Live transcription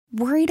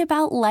Worried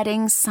about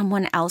letting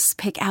someone else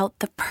pick out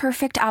the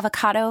perfect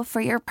avocado for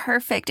your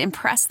perfect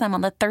impress them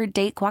on the third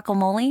date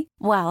guacamole?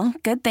 Well,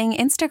 good thing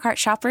Instacart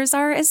shoppers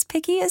are as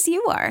picky as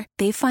you are.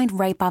 They find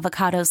ripe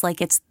avocados like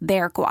it's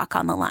their guac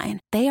on the line.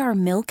 They are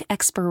milk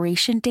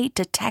expiration date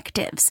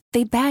detectives.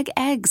 They bag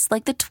eggs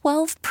like the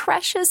 12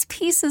 precious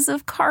pieces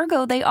of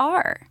cargo they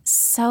are.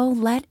 So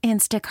let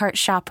Instacart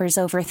shoppers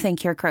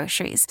overthink your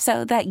groceries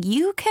so that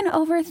you can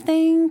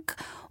overthink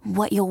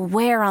what you'll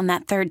wear on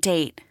that third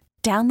date.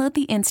 Download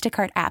the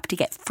Instacart app to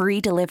get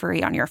free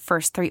delivery on your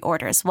first 3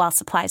 orders while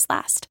supplies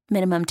last.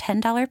 Minimum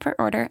 $10 per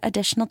order.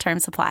 Additional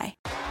terms apply.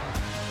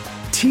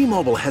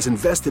 T-Mobile has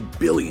invested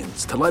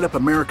billions to light up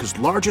America's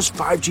largest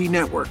 5G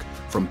network,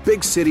 from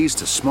big cities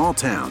to small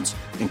towns,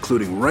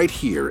 including right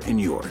here in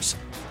yours.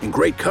 And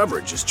great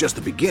coverage is just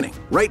the beginning.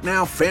 Right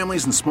now,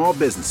 families and small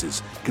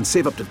businesses can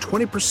save up to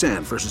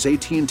 20% versus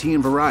AT&T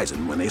and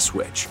Verizon when they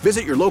switch.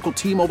 Visit your local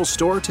T-Mobile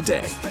store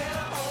today.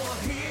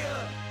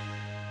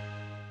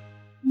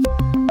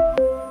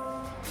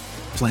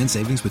 Plan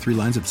savings with 3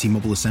 lines of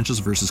T-Mobile Essentials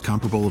versus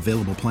comparable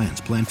available plans.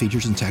 Plan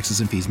features and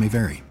taxes and fees may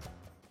vary.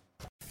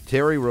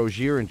 Terry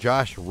Rozier and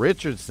Josh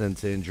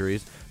Richardson's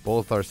injuries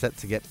both are set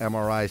to get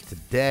MRIs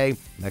today.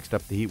 Next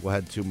up, the Heat will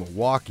head to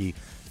Milwaukee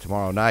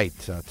tomorrow night.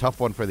 Tough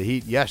one for the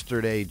Heat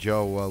yesterday,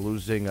 Joe,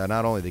 losing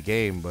not only the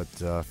game,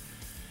 but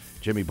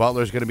Jimmy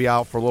Butler's going to be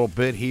out for a little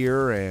bit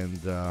here, and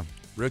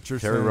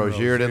Terry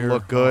Rozier didn't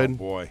look good. Oh,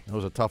 boy. It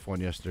was a tough one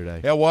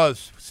yesterday. It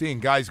was. Seeing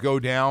guys go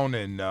down,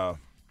 and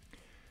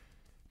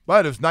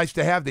but it was nice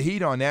to have the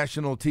Heat on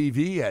national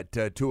TV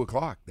at 2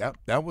 o'clock.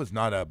 That was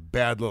not a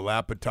bad little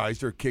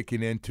appetizer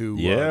kicking into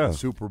the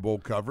Super Bowl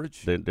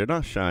coverage. They're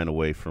not shying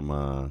away from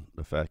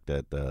the fact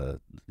that,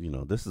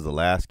 this is the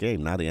last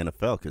game. Now the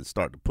NFL can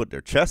start to put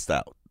their chest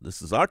out.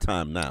 This is our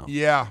time now.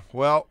 Yeah,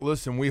 well,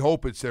 listen, we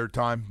hope it's their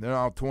time. They're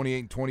now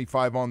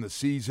 28-25 on the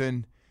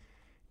season.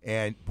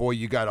 And, boy,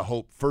 you got to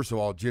hope, first of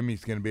all,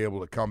 Jimmy's going to be able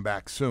to come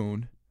back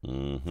soon.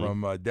 Mm-hmm.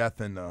 From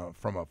death and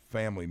from a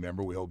family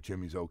member. We hope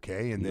Jimmy's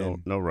okay. And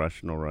then no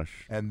rush.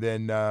 And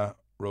then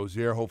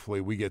Rozier,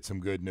 hopefully we get some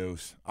good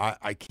news.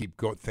 I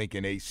keep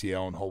thinking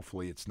ACL, and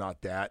hopefully it's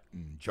not that.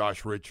 And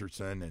Josh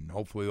Richardson, and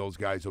hopefully those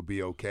guys will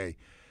be okay.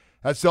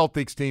 That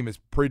Celtics team is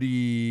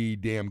pretty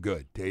damn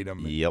good.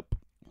 Tatum, and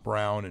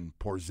Brown, and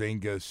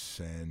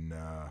Porzingis, and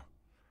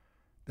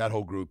that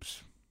whole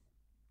group's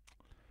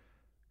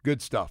good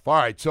stuff. All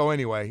right, so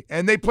anyway,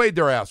 and they played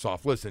their ass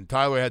off. Listen,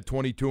 Tyler had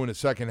 22 in the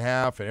second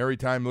half, and every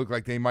time it looked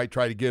like they might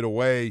try to get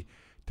away,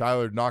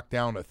 Tyler knocked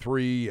down a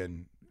 3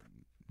 and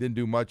didn't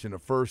do much in the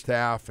first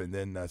half, and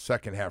then the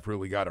second half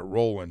really got it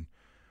rolling.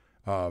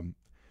 By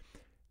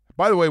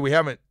the way, we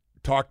haven't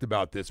talked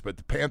about this, but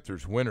the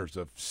Panthers winners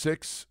of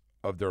 6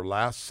 of their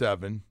last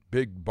 7.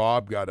 Big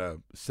Bob got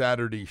a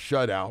Saturday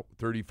shutout,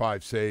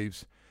 35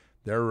 saves.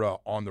 They're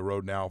on the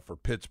road now for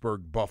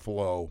Pittsburgh,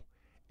 Buffalo,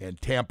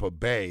 and Tampa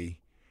Bay.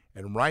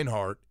 And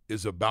Reinhardt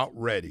is about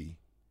ready.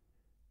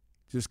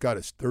 Just got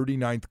his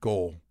 39th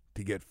goal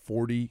to get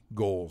 40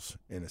 goals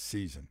in a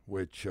season,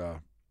 which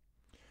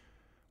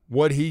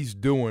what he's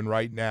doing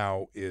right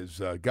now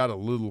is got a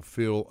little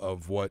feel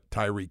of what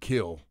Tyreek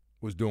Hill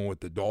was doing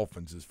with the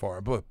Dolphins as far.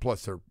 But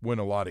plus, they win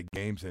a lot of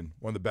games and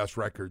one of the best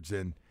records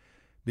in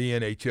the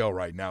NHL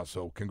right now.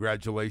 So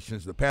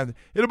congratulations to the Panthers.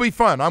 It'll be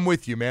fun. I'm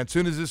with you, man. As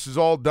soon as this is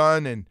all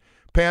done and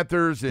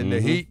Panthers and the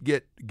Heat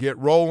get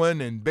rolling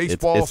and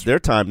baseball. It's their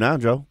time now,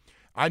 Joe.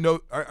 I know.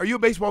 Are you a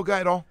baseball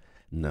guy at all?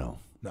 No.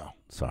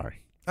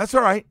 Sorry. That's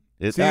all right.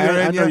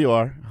 I know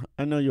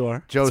you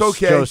are.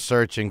 Joe's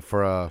searching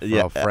for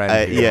a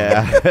friend.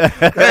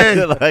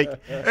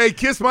 Hey,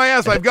 kiss my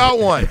ass. I've got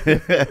one.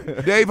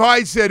 Dave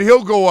Hyde said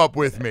he'll go up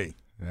with me.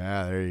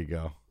 Yeah, there you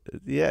go.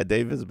 Yeah,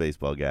 Dave is a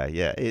baseball guy.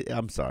 Yeah,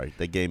 I'm sorry.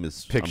 The game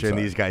is picturing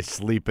these guys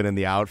sleeping in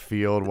the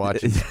outfield,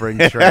 watching spring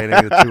training.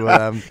 The 2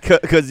 of them,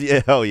 because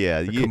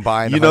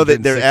combined. You know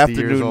that their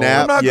afternoon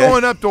nap. I'm not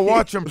going up to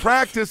watch them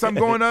practice. I'm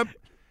going up.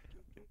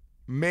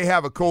 May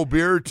have a cold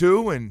beer or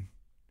 2, and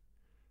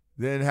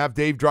then have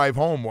Dave drive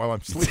home while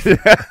I'm sleeping.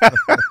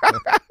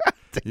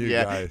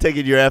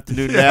 Taking your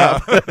afternoon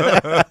nap.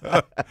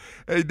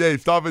 Hey,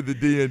 Dave, stop at the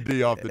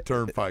D&D off the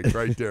turnpike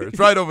right there. It's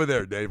right over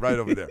there, Dave, right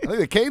over there. I think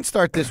the Canes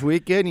start this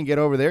weekend. You can get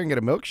over there and get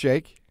a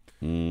milkshake.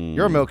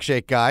 You're a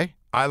milkshake guy.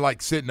 I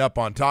like sitting up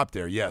on top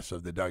there, yes,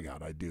 of the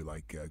dugout. I do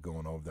like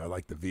going over there. I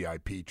like the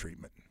VIP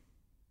treatment.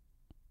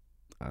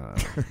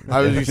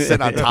 I was just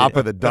sitting on top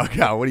of the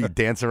dugout. What, do you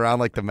dance around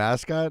like the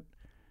mascot?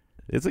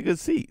 It's a good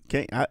seat.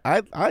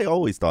 I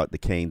always thought the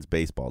Canes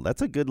baseball.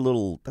 That's a good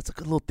little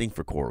thing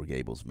for Coral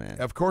Gables,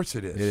 man. Of course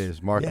it is. It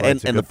is. Mark, and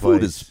the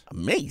food is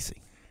amazing.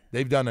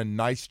 They've done a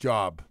nice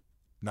job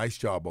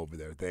over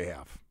there. They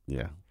have.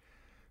 Yeah.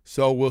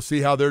 So we'll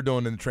see how they're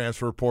doing in the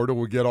transfer portal.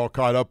 We'll get all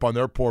caught up on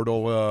their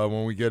portal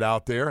when we get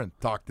out there and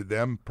talk to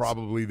them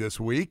probably this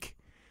week.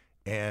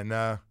 And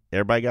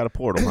everybody got a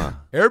portal, huh?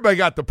 Everybody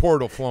got the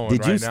portal flowing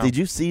now. Did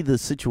you see the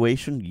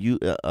situation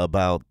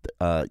about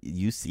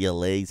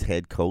UCLA's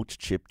head coach,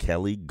 Chip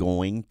Kelly,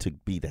 going to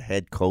be the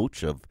head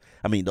coach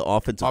the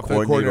offensive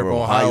coordinator of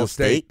Ohio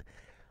State?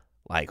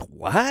 Like,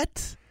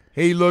 what?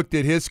 He looked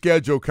at his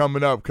schedule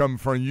coming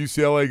from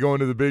UCLA going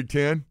to the Big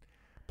Ten.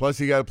 Plus,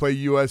 he got to play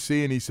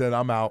USC, and he said,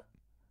 "I'm out."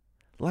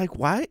 Like,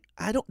 why?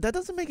 That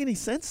doesn't make any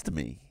sense to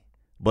me.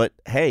 But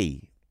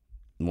hey,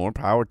 more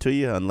power to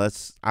you.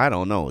 Unless I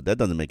don't know, that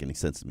doesn't make any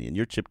sense to me. And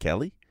you're Chip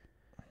Kelly.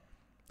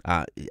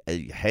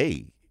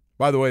 Hey.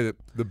 By the way,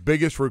 the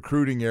biggest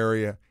recruiting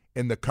area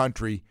in the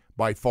country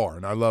by far,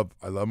 and I love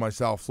my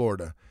South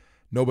Florida.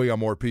 Nobody got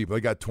more people.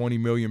 They got 20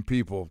 million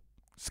people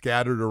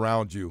scattered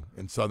around you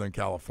in Southern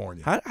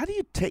California. How do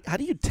you take? I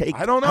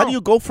don't know. How do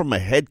you go from a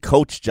head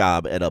coach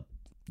job at a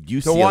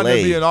UCLA to wanting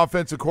to be an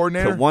offensive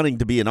coordinator? To wanting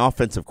to be an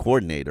offensive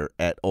coordinator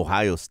at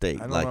Ohio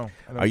State. I don't know.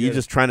 Are you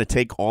just trying to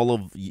take all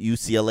of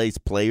UCLA's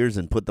players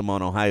and put them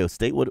on Ohio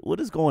State? What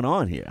is going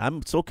on here?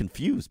 I'm so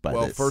confused by this.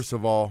 Well, first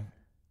of all,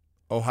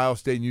 Ohio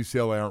State and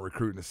UCLA aren't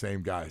recruiting the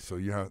same guy, so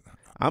you have.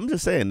 I'm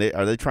just saying,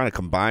 are they trying to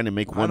combine and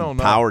make one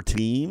power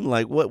team?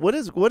 Like what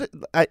is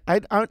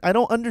I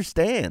don't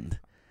understand.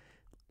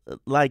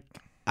 Like,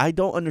 I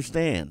don't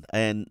understand.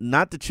 And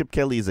not that Chip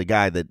Kelly is a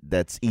guy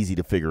that's easy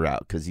to figure out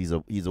because he's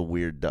a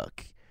weird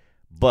duck.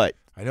 But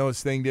I know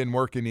his thing didn't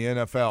work in the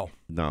NFL.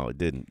 No, it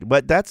didn't.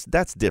 But that's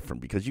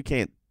different because you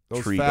can't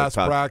those treat fast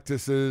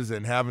practices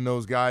and having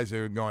those guys that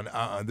are going,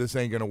 this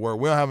ain't going to work.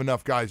 We don't have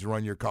enough guys to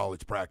run your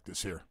college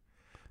practice here.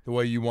 The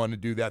way you want to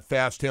do that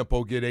fast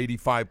tempo, get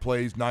 85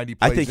 plays, 90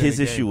 plays. I think his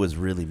issue was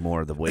really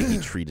more the way he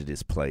treated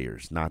his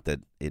players. Not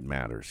that it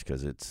matters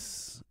because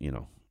it's,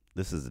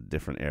 this is a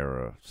different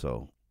era.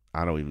 So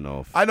I don't even know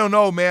if I don't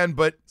know, man.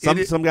 But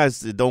some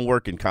guys it don't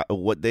work in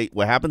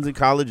what happens in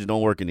college, it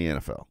don't work in the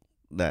NFL.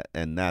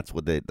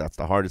 That's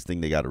the hardest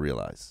thing they got to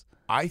realize.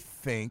 I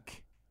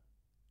think.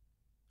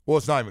 Well,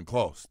 it's not even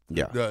close.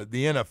 Yeah,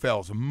 the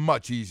NFL is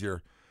much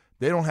easier.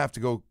 They don't have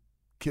to go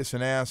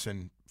kissing ass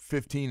and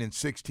 15 and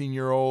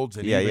 16-year-olds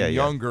and even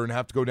younger and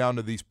have to go down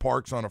to these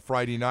parks on a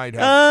Friday night.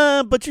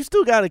 But you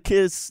still got to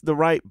kiss the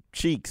right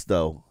cheeks,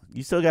 though.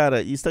 You still got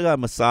to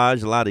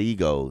massage a lot of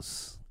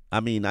egos.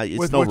 I mean, it's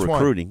with no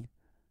recruiting.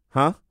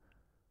 Huh?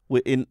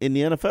 In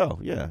the NFL,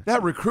 yeah.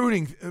 That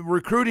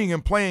recruiting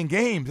and playing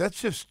games,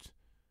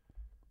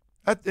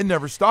 it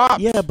never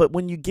stops. Yeah, but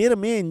when you get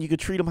them in, you can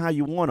treat them how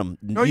you want them.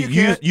 No, you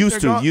can't. Used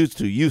to.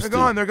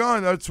 They're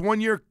gone. That's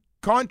 1-year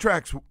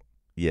contracts,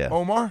 yeah.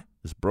 Omar.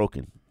 It's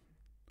broken.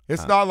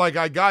 It's not like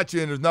I got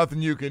you and there's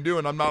nothing you can do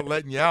and I'm not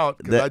letting you out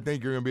because I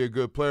think you're going to be a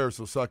good player,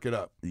 so suck it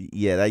up.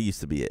 Yeah, that used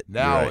to be it.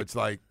 Now it's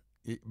like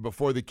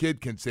before the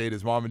kid can say it,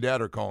 his mom and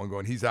dad are calling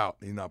going, he's out.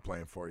 He's not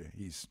playing for you.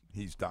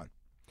 He's done.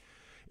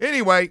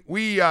 Anyway,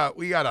 we got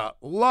a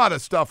lot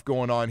of stuff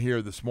going on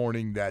here this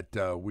morning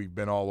that we've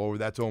been all over.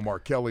 That's Omar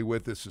Kelly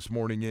with us this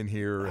morning in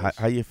here.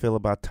 How you feel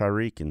about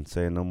Tyreek and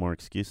saying no more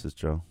excuses,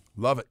 Joe?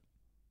 Love it.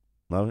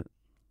 Love it?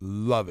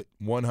 Love it.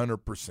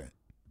 100%.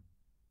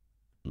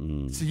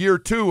 It's year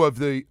two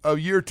of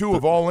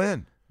All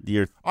In.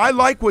 I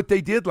like what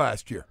they did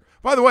last year.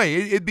 By the way,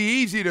 it'd be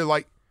easy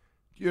to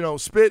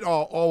spit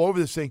all over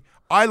this thing.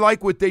 I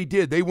like what they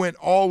did. They went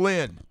all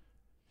in,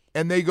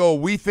 and they go,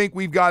 we think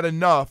we've got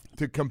enough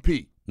to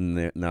compete.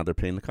 Now they're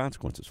paying the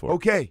consequences for it.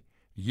 Okay,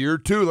 year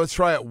two, let's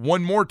try it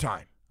one more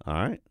time. All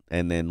right,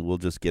 and then we'll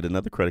just get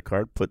another credit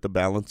card, put the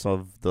balance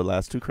of the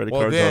last two credit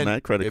cards on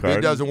that credit card. If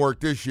it doesn't work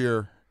this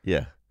year,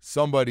 yeah,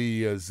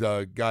 somebody has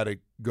got to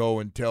go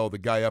and tell the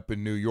guy up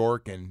in New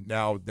York and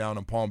now down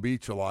in Palm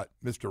Beach a lot,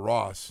 Mr.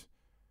 Ross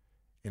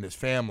and his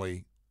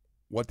family,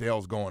 what the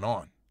hell's going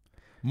on?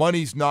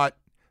 Money's not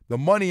 – the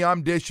money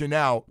I'm dishing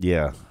out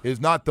is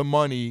not the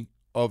money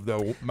of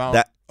the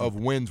amount of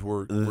wins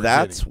we're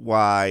That's getting.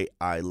 Why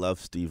I love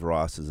Steve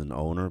Ross as an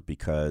owner,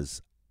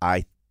 because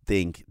I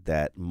think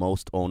that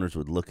most owners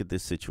would look at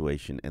this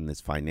situation and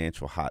this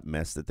financial hot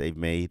mess that they've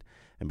made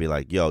and be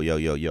like, yo, what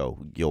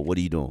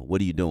are you doing? What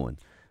are you doing?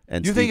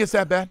 And you think it's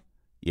that bad?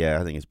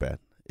 Yeah, I think it's bad.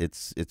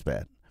 It's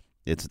bad.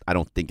 I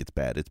don't think it's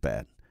bad. It's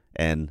bad.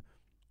 And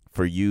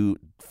for you,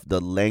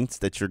 the lengths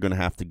that you're going to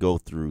have to go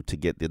through to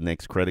get the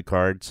next credit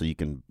card so you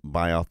can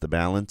buy off the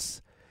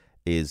balance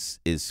is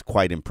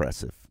quite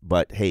impressive.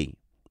 But hey,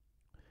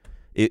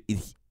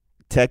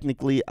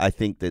 technically, I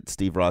think that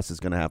Steve Ross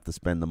is going to have to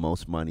spend the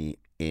most money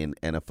in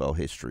NFL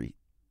history.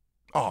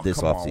 Oh, this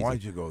come offseason. on!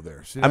 Why'd you go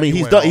there? See, I mean,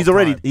 he's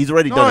already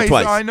done it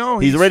twice. I know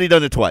he's already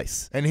done it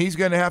twice, and he's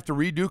going to have to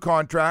redo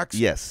contracts.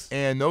 Yes,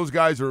 and those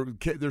guys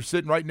they're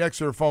sitting right next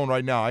to their phone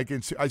right now. I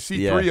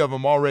see 3 of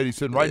them already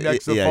sitting right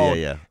next to the phone.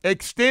 Yeah.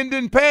 Extend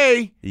and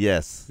pay.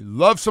 Yes,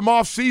 love some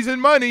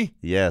off-season money.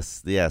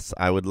 Yes.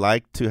 I would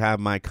like to have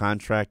my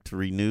contract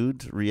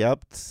renewed,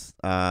 re-upped.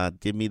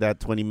 Give me that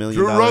 $20 million.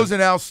 Drew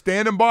Rosenhaus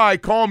standing by.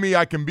 Call me.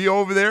 I can be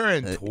over there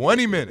in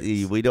 20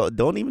 minutes. We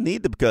don't even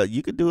need to, because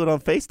you could do it on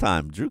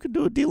FaceTime. Drew could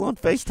do a deal on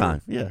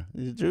FaceTime. Yeah,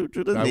 Drew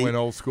doesn't went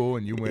old school,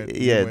 and you went.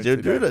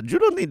 Drew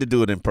don't need to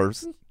do it in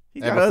person.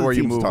 And before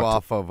you move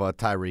off of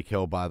Tyreek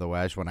Hill, by the way,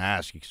 I just want to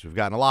ask you, because we've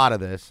gotten a lot of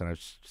this, and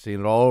I've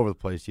seen it all over the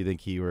place. Do you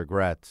think he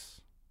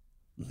regrets?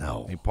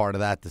 No. Any part of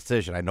that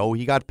decision? I know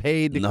he got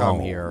paid to come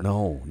here.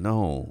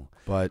 No.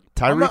 But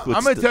Tyreek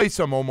I'm going to tell you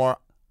something, Omar.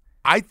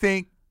 I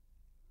think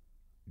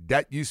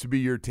that used to be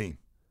your team.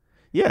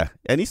 Yeah,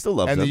 and he still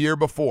loves And them. the year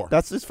before.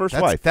 That's his first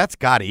wife. That's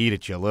got to eat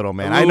at you a little,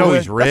 man. A I little know bit.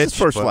 he's rich. That's his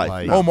first but wife.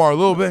 like, No. Omar, a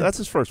little bit. That's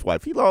his first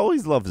wife. He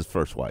always loved his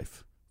first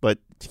wife. But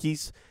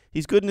he's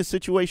good in his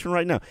situation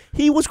right now.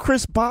 He was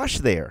Chris Bosh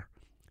there.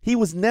 He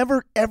was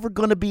never, ever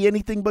going to be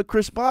anything but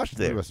Chris Bosh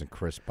there. He wasn't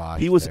Chris Bosh.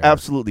 He was there.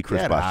 absolutely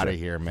Chris Get Bosh out there. of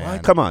here, man.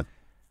 Come on.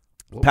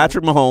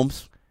 Patrick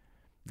Mahomes,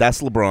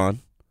 that's LeBron.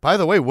 By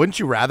the way, wouldn't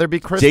you rather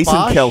be Chris Jason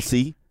Bosh?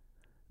 Kelsey,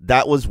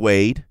 that was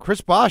Wade. Chris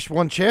Bosh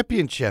won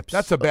championships.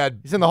 That's a bad.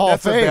 He's in the Hall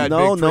of Fame. That's a bad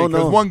No, victory, no.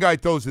 because one guy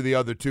throws to the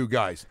other two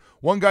guys.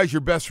 One guy's your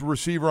best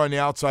receiver on the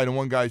outside, and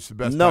one guy's the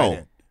best tight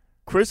end.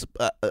 Chris,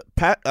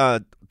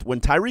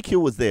 when Tyreek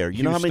Hill was there,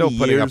 you know how was many still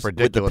putting years up with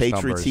the ridiculous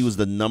Patriots numbers. he was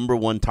the number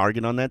one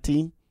target on that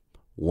team?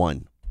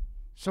 One.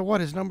 So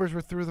what? His numbers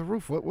were through the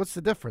roof. What's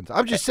the difference?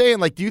 I'm just saying,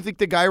 like, do you think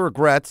the guy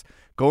regrets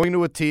going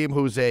to a team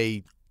who's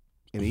an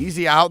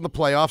easy out in the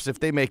playoffs if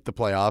they make the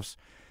playoffs,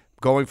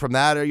 going from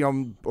that,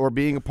 or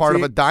being a part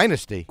of a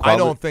dynasty? I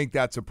don't think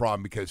that's a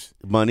problem because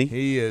Money.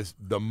 he is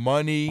the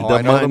money.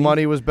 I know the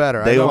money was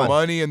better. They I know. want-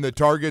 Money and the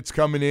targets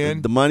coming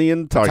in. The money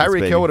and targets, Tyreek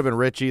baby. Hill would have been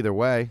rich either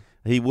way.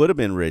 He would have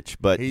been rich,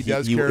 but He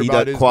does care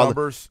about his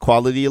numbers.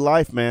 Quality of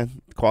life,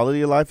 man.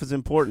 Quality of life is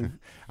important.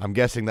 I'm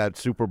guessing that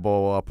Super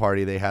Bowl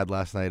party they had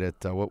last night at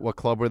what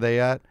club were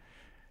they at?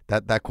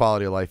 That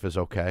quality of life is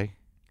okay.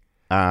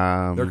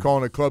 They're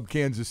calling it Club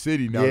Kansas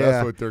City now. Yeah.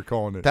 That's what they're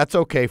calling it. That's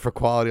okay for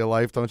quality of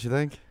life, don't you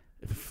think?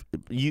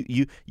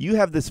 You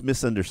have this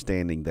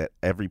misunderstanding that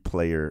every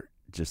player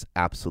just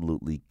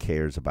absolutely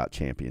cares about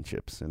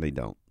championships, and they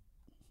don't.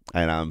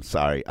 And I'm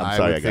sorry. I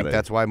sorry. think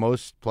that's why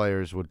most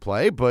players would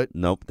play, but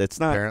Nope, that's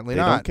not. Apparently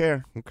they not. don't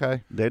care.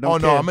 okay. They don't Oh,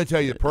 care. no, I'm going to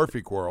tell you the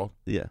perfect world.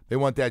 Yeah. They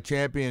want that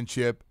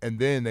championship, and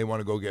then they want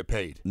to go get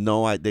paid.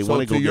 No, they So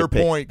want to to go your get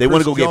paid. point, They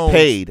want to Chris go Jones- get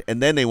paid,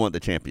 and then they want the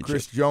championship.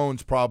 Chris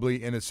Jones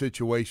probably in a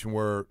situation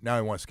where now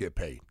he wants to get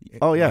paid.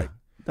 Oh yeah. Like,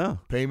 No.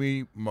 pay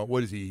me,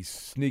 what is he? He's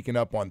sneaking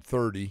up on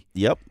 30,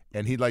 Yep.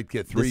 and he'd like to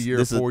get This 3-year,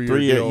 is 4-year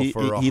 3-year. deal He,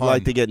 for he, a he'd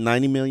like hun. to get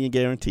 $90 million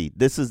guaranteed.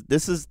 This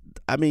is.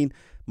 I mean,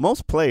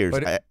 most players.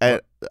 But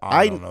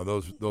I don't know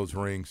those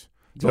rings.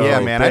 Yeah,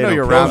 No, man, I they know don't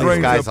you're care. around Those these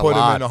rings guys that a put him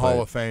lot. in the Hall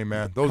but of Fame,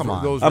 man. Those Come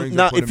on. rings now,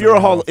 that put if him you're in a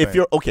the Hall, if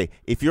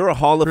you're a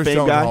Hall of Chris Fame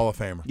Jones, guy, a Hall of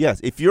Famer. yes,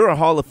 if you're a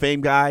Hall of Fame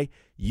guy,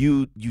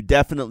 you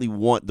definitely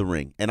want the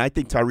ring, and I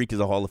think Tyreek is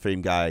a Hall of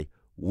Fame guy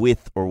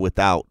with or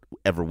without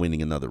ever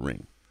winning another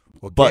ring.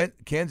 Well,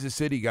 But- Kansas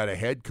City got a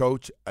head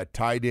coach, a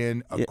tight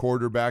end, a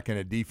quarterback, and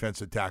a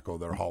defensive tackle.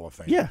 They're Hall of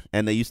Fame. Yeah,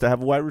 and they used to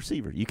have a wide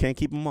receiver. You can't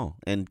keep them all,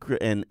 and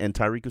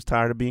Tyreek was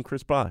tired of being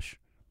Chris Bosh.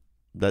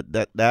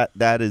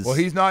 That is. Well,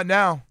 he's not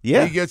now.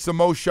 Yeah. He gets the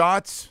most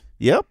shots.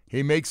 Yep.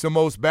 He makes the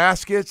most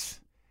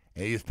baskets,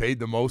 and he's paid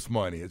the most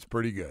money. It's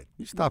pretty good.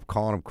 you stop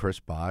calling him Chris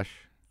Bosh.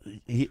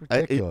 It's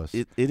ridiculous.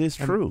 It is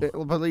true.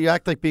 But you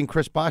act like being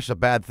Chris Bosh is a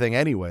bad thing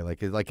anyway.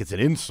 Like it's an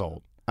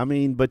insult. I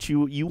mean, but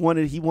he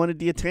wanted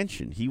the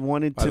attention. He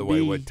wanted By to the way,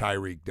 be. what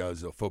Tyreek does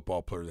as a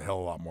football player is a hell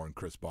of a lot more than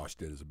Chris Bosh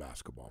did as a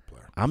basketball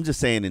player. I'm just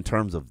saying in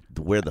terms of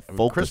where the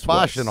focus Chris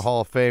Bosh was. in the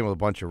Hall of Fame with a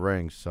bunch of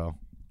rings. So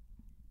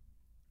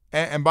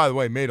And by the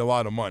way, made a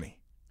lot of money.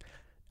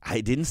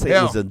 I didn't say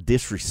Hell. it was a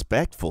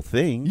disrespectful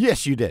thing.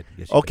 yes, you did.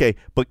 Yes, you Okay,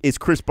 but is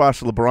Chris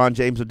Bosh LeBron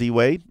James or D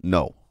Wade?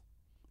 No.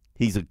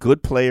 He's a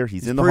good player.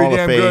 He's in the Pretty Hall of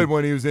damn Fame. good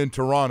when he was in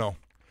Toronto.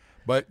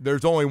 But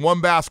there's only one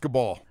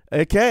basketball,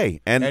 Okay,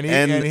 and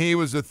he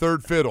was the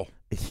third fiddle.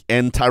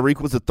 Tyreek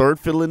was the third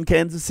fiddle in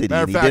Kansas City.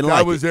 Matter and of he fact, didn't I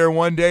like was it. there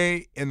one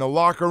day in the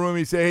locker room.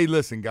 He said, "Hey,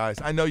 listen, guys,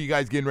 I know you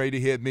guys getting ready to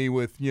hit me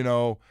with,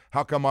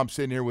 how come I'm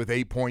sitting here with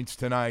 8 points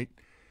tonight?"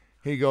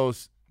 He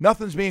goes,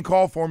 "Nothing's being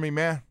called for me,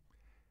 man.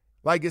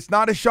 Like, it's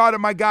not a shot at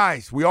my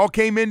guys. We all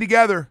came in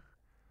together,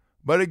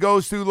 but it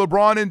goes to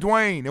LeBron and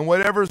Dwayne and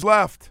whatever's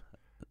left.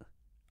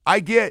 I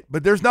get,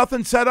 but there's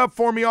nothing set up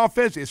for me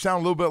offensively." It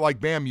sounded a little bit like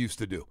Bam used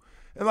to do.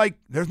 And,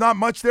 there's not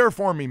much there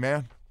for me,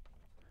 man.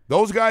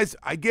 Those guys,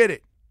 I get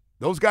it.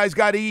 Those guys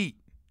got to eat.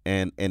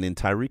 And in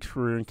Tyreek's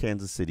career in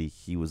Kansas City,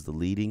 he was the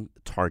leading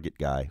target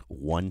guy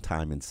one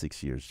time in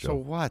 6 years, Joe. So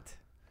what?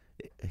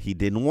 He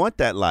didn't want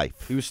that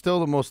life. He was still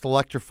the most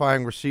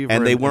electrifying receiver.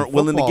 And they in weren't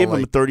willing to football. give him a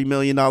Like, $30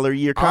 million a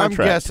year contract.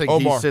 I'm guessing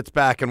Omar. he sits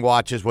back and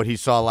watches what he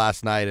saw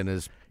last night, and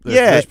there's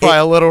Yeah, probably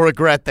a little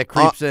regret that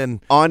creeps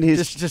in on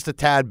his just a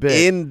tad bit.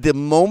 in the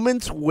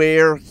moments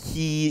where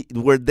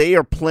they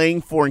are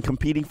playing for and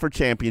competing for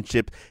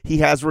championships, he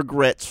has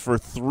regrets for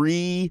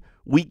 3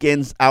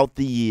 weekends out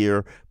the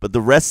year, but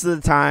the rest of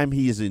the time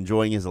he is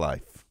enjoying his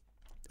life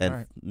and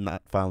Right.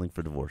 not filing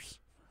for divorce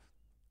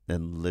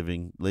and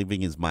living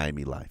his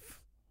Miami life.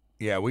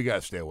 Yeah, we got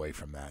to stay away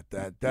from that.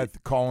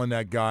 That calling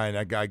that guy and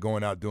that guy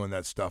going out doing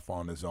that stuff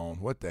on his own.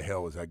 What the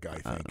hell was that guy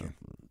thinking?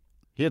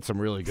 He had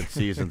some really good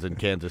seasons in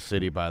Kansas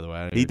City, by the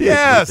way. He did.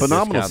 Yes!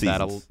 Phenomenal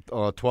Discount seasons. That,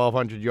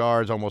 1,200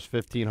 yards, almost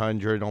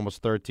 1,500,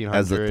 almost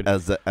 1,300.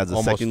 As a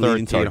almost second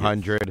leading target.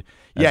 1,300.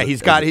 As Yeah,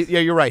 a- yeah,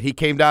 you're right. He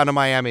came down to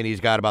Miami, and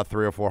he's got about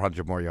 300 or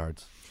 400 more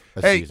yards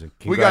a Hey, season.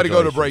 we got to go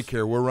to Congratulations. break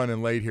here. We're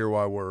running late here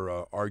while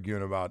we're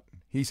arguing about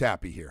He's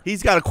happy here.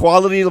 He's got a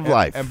quality of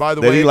life and by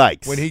the that way, he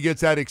likes. When he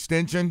gets that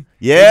extension,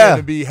 yeah, he's going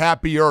to be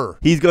happier.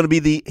 He's going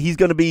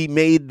to be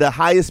made the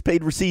highest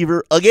paid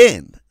receiver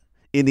again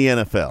in the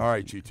NFL. All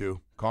right, you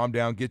two, calm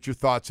down. Get your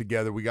thoughts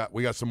together. We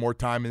got some more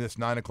time in this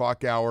 9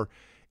 o'clock hour.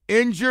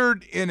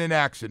 Injured in an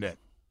accident.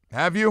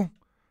 Have you?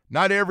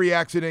 Not every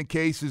accident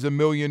case is $1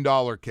 million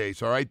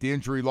case, all right? The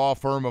injury law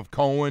firm of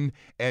Cohen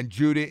and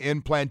Judah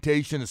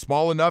Implantation is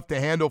small enough to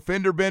handle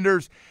fender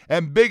benders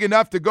and big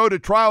enough to go to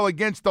trial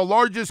against the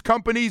largest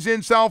companies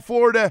in South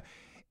Florida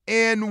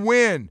and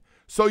win.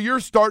 So you're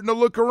starting to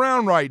look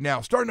around right now,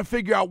 starting to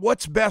figure out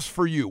what's best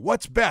for you.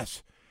 What's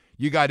best?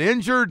 You got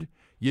injured.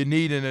 You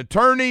need an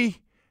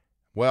attorney.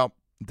 Well,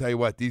 I'll tell you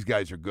what, these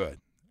guys are good.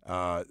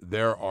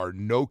 There are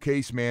no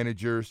case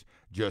managers,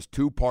 just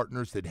two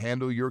partners that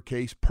handle your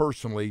case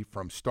personally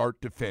from start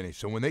to finish.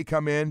 So when they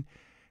come in,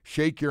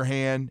 shake your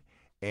hand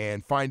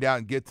and find out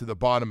and get to the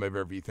bottom of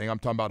everything. I'm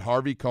talking about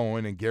Harvey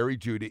Cohen and Gary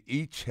Judah.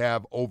 Each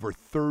have over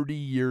 30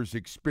 years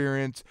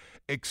experience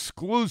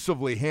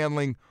exclusively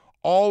handling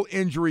all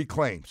injury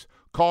claims.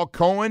 Call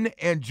Cohen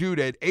and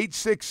Judah at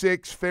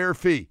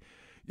 866-FAIR-FEE.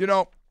 You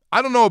know,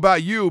 I don't know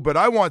about you, but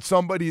I want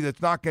somebody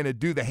that's not going to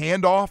do the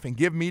handoff and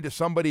give me to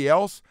somebody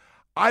else.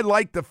 I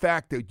like the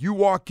fact that you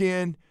walk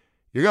in,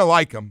 you're going to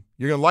like them.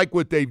 You're going to like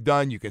what they've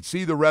done. You can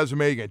see the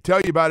resume. You're going to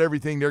tell you about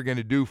everything they're going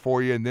to do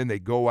for you, and then they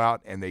go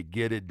out and they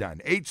get it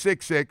done.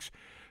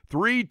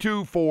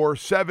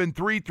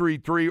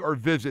 866-324-7333 or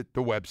visit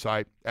the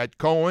website at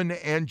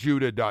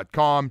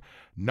cohenandjudah.com.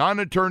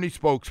 Non-attorney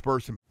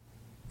spokesperson.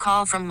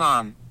 Call from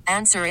mom.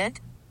 Answer it.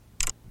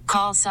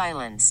 Call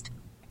silenced.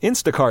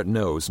 Instacart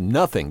knows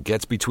nothing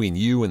gets between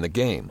you and the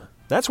game.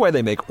 That's why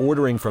they make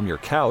ordering from your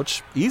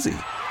couch easy.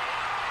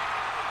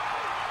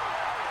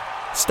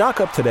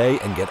 Stock up today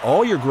and get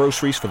all your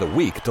groceries for the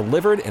week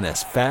delivered in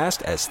as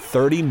fast as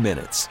 30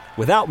 minutes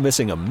without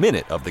missing a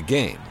minute of the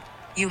game.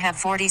 You have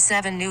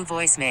 47 new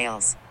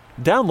voicemails.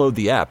 Download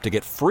the app to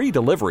get free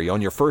delivery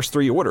on your first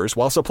 3 orders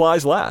while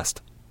supplies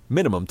last.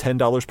 Minimum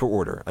 $10 per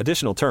order.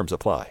 Additional terms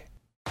apply.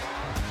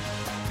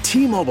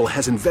 T-Mobile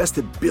has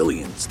invested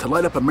billions to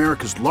light up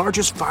America's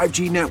largest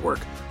 5G network,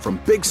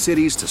 from big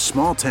cities to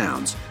small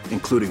towns,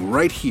 including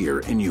right here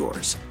in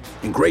yours.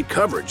 And great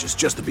coverage is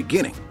just the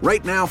beginning.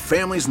 Right now,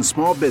 families and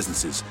small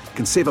businesses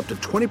can save up to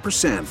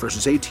 20%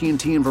 versus AT&T and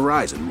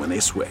Verizon when they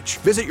switch.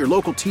 Visit your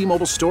local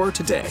T-Mobile store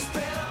today.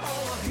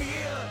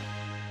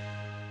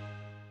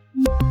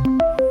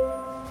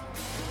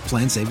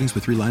 Plan savings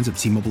with 3 lines of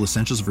T-Mobile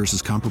Essentials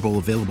versus comparable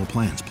available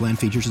plans. Plan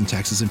features and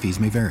taxes and fees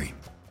may vary.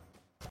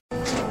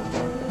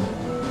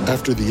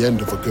 After the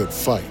end of a good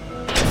fight,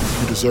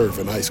 you deserve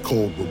an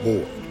ice-cold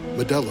reward.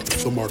 Modelo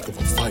is the mark of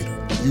a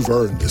fighter. You've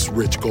earned this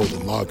rich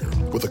golden lager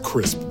with a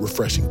crisp,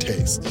 refreshing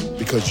taste.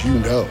 Because you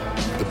know,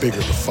 the bigger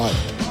the fight,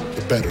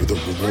 the better the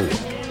reward.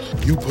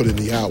 You put in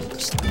the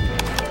hours,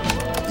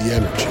 the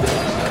energy,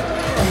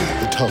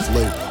 the tough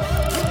labor.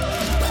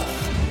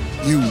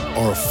 You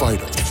are a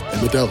fighter,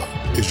 and Modelo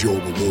is your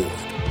reward.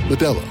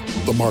 Modelo,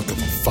 the mark of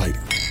a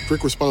fighter.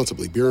 Drink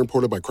responsibly. Beer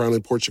imported by Crown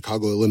Imports,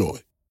 Chicago, Illinois.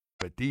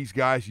 But these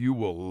guys, you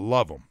will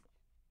love them.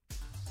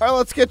 All right,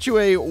 let's get you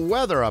a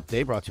weather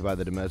update brought to you by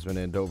the Demesman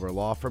and Dover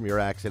Law Firm,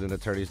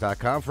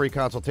 youraccidentattorneys.com. Free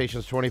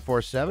consultations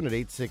 24/7 at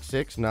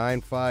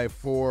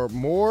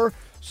 866-954-MORE.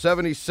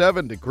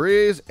 77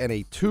 degrees and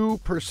a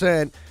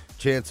 2%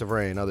 chance of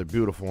rain. Another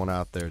beautiful one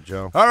out there,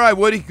 Joe. All right,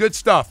 Woody, good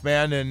stuff,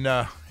 man. And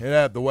the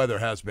weather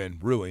has been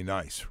really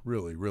nice,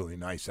 really, really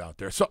nice out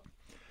there. So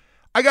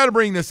I got to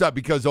bring this up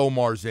because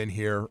Omar's in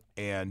here.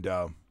 And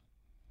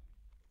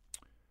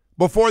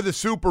before the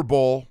Super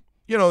Bowl,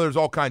 you know, there's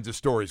all kinds of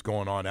stories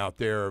going on out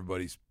there.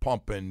 Everybody's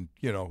pumping,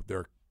 you know,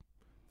 their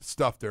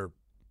stuff they're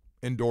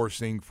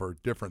endorsing for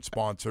different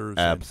sponsors.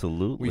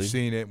 Absolutely. We've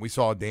seen it. We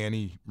saw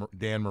Dan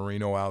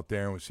Marino out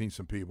there, and we've seen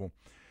some people.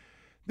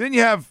 Then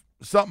you have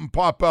something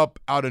pop up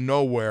out of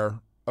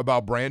nowhere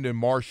about Brandon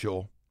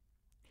Marshall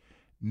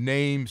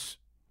names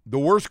the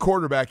worst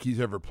quarterback he's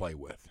ever played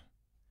with.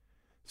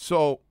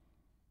 So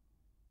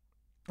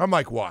I'm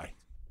like, why?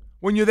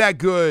 When you're that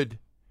good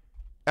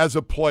as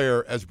a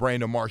player as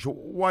Brandon Marshall,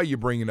 why are you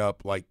bringing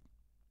up, like,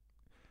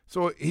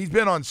 so he's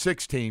been on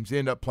 6 teams. He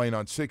ended up playing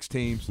on 6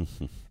 teams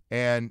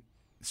and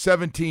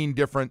 17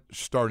 different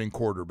starting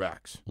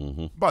quarterbacks.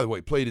 Mm-hmm. By the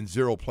way, played in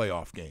 0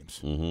 playoff games.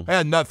 Mm-hmm.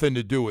 Had nothing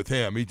to do with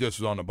him. He just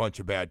was on a bunch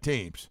of bad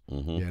teams.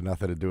 Mm-hmm. Yeah,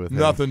 nothing to do with him.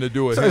 Nothing to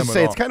do with so him I was at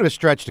say, all. it's kind of a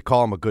stretch to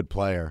call him a good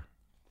player.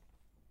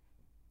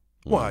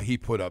 Well, he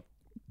put up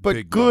But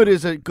big good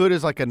numbers.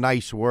 is like a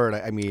nice word.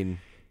 I mean,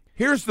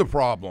 Here's the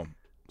problem.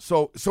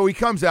 So he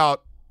comes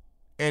out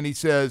and he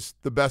says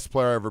the best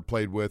player I ever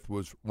played with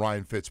was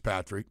Ryan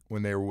Fitzpatrick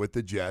when they were with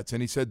the Jets,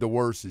 and he said the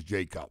worst is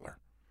Jay Cutler.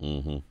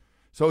 Mm-hmm.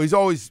 So he's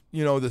always,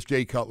 you know, this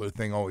Jay Cutler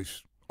thing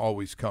always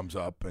comes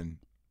up, and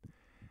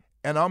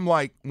I'm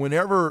like,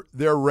 whenever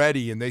they're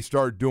ready and they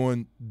start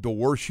doing the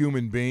worst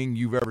human being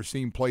you've ever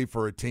seen play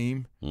for a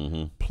team,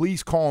 Mm-hmm.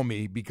 please call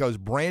me, because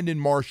Brandon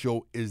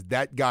Marshall is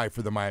that guy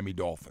for the Miami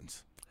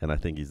Dolphins. And I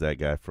think he's that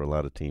guy for a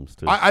lot of teams,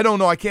 too. I don't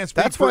know. I can't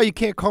speak That's for, why you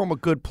can't call him a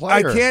good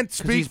player. I can't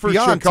speak for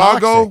beyond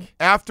Chicago toxic.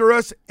 after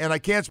us, and I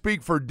can't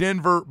speak for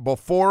Denver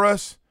before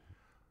us.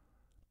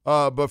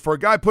 But for a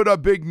guy put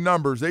up big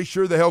numbers, they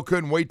sure the hell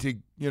couldn't wait to,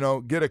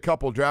 get a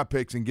couple draft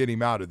picks and get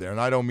him out of there. And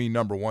I don't mean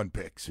number 1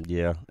 picks.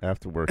 Yeah,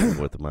 after working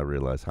with him, I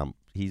realized how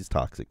he's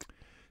toxic.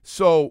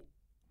 So,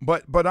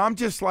 but I'm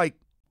just like,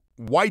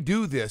 why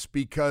do this?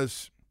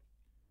 Because,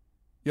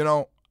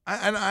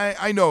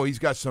 I know he's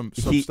got some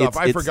stuff.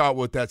 I forgot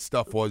what that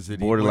stuff was. That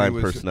borderline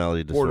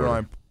personality disorder.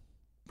 Borderline,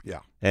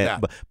 yeah.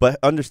 But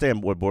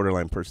understand what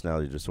borderline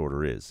personality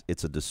disorder is.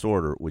 It's a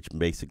disorder which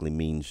basically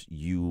means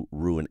you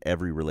ruin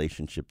every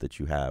relationship that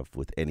you have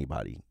with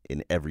anybody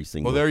in every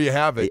single. Well, there you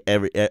have it.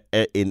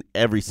 In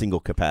every single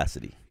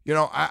capacity.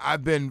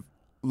 I've been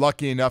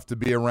lucky enough to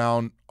be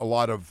around a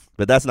lot of.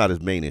 But that's not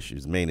his main issue.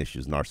 His main issue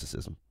is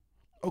narcissism.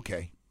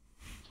 Okay.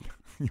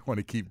 You want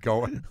to keep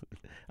going?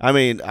 I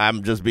mean,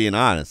 I'm just being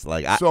honest.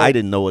 Like I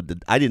didn't know what a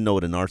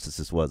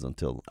narcissist was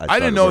until I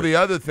didn't know the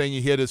other thing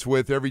he hit us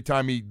with every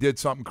time he did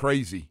something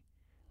crazy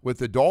with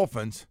the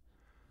Dolphins.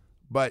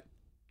 But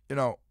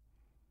the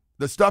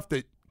stuff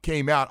that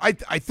came out, I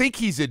think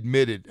he's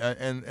admitted,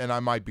 and I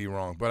might be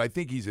wrong, but I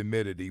think he's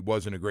admitted he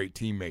wasn't a great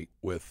teammate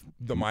with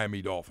the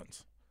Miami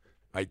Dolphins.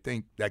 I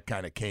think that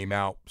kind of came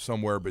out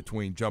somewhere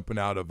between jumping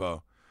out of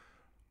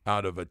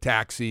a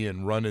taxi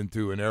and running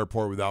through an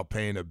airport without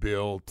paying a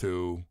bill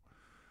to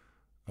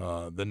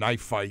the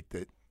knife fight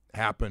that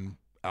happened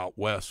out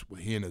west with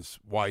he and his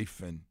wife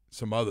and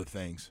some other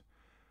things.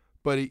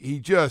 But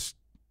he was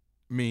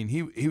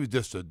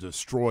just a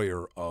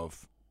destroyer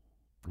of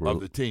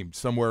the team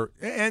somewhere.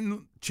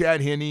 And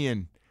Chad Henne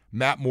and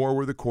Matt Moore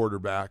were the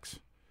quarterbacks.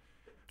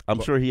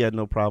 I'm sure he had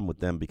no problem with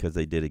them because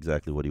they did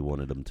exactly what he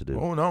wanted them to do.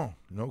 Oh,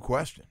 no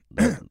question.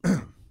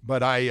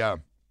 But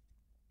I'm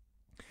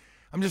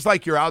just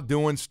like, you're out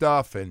doing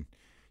stuff, and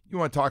you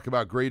want to talk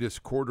about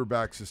greatest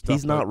quarterbacks and stuff.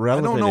 He's not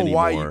relevant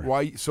anymore. I don't know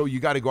why. So you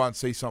got to go out and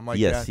say something like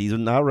that? Yes, he's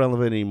not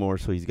relevant anymore,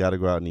 so he's got to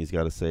go out and he's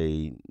got to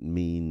say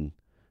mean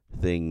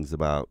things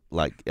about,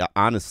 like,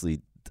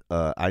 honestly,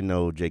 I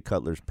know Jay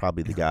Cutler's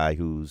probably the guy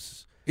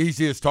who's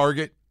easiest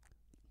target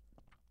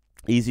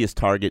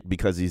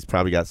because he's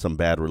probably got some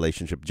bad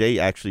relationship. Jay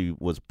actually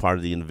was part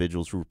of the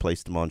individuals who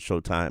replaced him on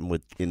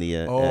Showtime in the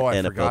I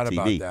NFL forgot TV.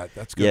 about that.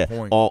 That's a good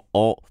point.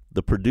 All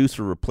the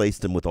producer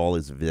replaced him with all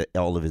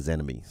of his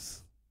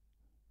enemies.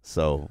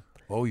 So.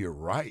 Oh, you're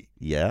right.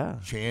 Yeah.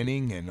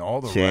 Channing and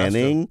all the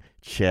Channing, rest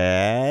of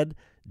Chad,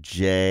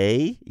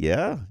 Jay.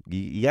 Yeah,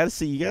 you got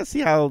to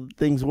see how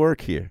things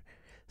work here.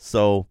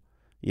 So,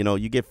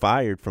 you get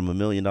fired from $1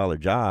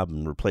 million job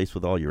and replaced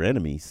with all your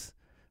enemies.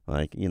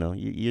 Like, you're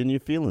in your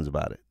feelings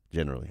about it,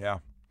 generally. Yeah.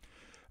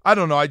 I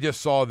don't know. I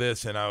just saw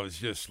this, and I was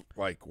just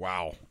like,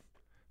 wow.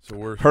 So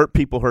we're hurt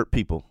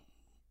people.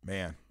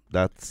 Man.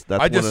 That's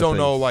I just don't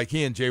know. things. Like,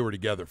 he and Jay were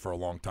together for a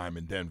long time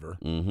in Denver.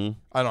 Mm-hmm.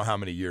 I don't know how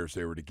many years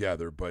they were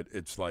together, but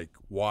it's like,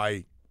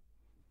 why?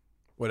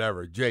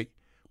 Whatever. Jay,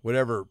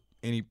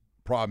 any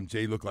problem,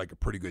 Jay looked like a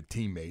pretty good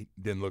teammate.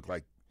 Didn't look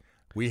like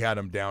we had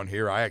him down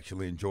here. I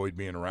actually enjoyed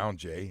being around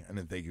Jay. I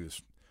didn't think he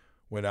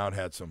went out,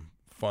 had some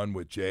fun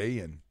with Jay,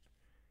 and.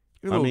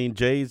 I mean,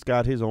 Jay's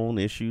got his own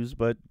issues,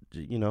 but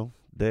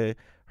they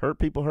hurt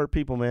people,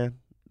 man.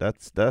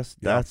 That's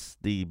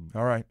the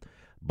all right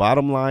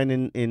bottom line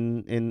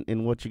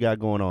in what you got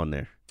going on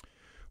there.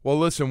 Well,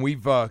 listen,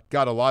 we've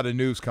got a lot of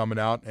news coming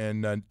out,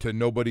 and to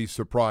nobody's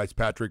surprise,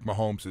 Patrick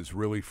Mahomes is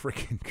really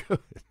freaking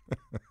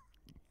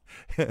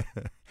good.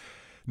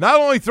 Not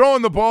only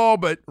throwing the ball,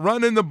 but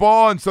running the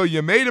ball, and so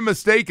you made a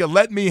mistake of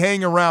letting me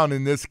hang around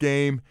in this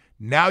game.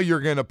 Now you're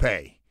going to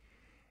pay.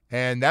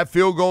 And that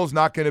field goal is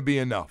not going to be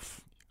enough.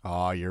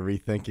 Oh, you're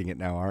rethinking it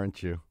now,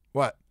 aren't you?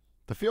 What?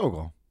 The field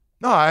goal.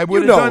 No, I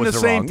would have done the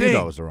same thing. You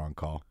know it was the wrong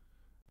call.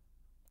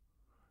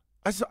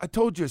 I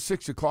told you at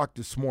 6 o'clock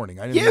this morning.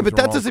 Yeah, but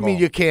that doesn't mean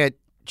you can't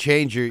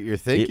change your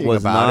thinking about it. It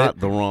was not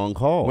the wrong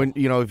call. When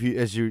if you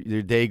as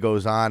your day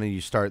goes on and you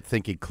start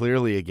thinking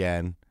clearly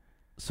again.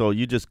 So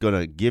you're just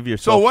gonna give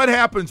yourself. So what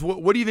happens?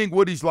 What do you think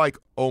Woody's like,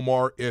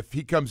 Omar? If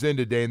he comes in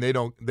today and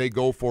they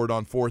go for it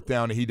on 4th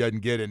down and he doesn't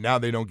get it, now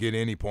they don't get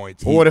any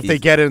points. Well, what if they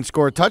get it and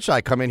score a touchdown?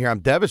 I come in here, I'm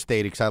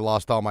devastated because I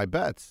lost all my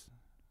bets.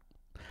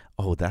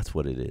 Oh, that's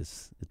what it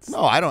is.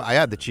 No, I don't. I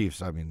had the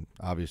Chiefs. I mean,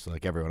 obviously,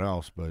 like everyone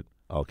else, but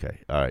okay,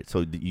 all right.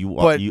 So you.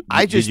 But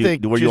I just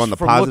think were you on the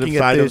positive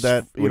side of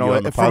that?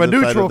 From a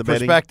neutral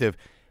perspective.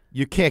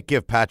 You can't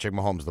give Patrick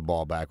Mahomes the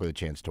ball back with a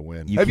chance to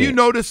win. Have you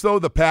noticed, though,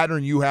 the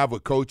pattern you have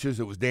with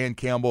coaches? It was Dan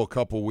Campbell a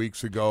couple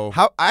weeks ago.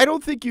 I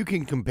don't think you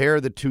can compare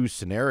the two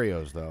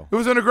scenarios, though. It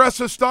was an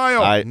aggressive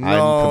style. I'm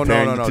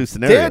comparing the two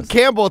scenarios. Dan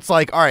Campbell, it's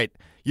like, all right,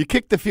 you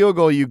kick the field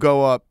goal, you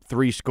go up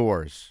 3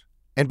 scores.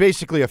 And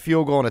basically a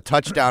field goal and a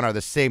touchdown are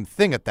the same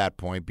thing at that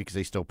point because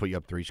they still put you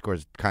up 3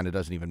 scores. It kind of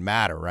doesn't even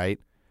matter, right?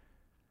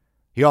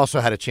 He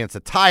also had a chance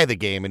to tie the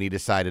game, and he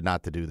decided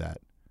not to do that.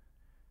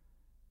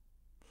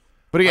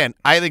 But again,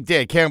 I think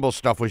Dan Campbell's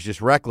stuff was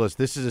just reckless.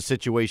 This is a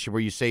situation where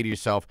you say to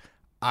yourself,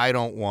 I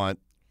don't want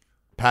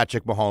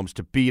Patrick Mahomes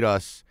to beat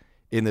us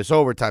in this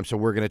overtime, so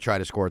we're going to try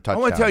to score a touchdown.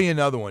 I want to tell you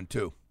another one,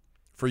 too,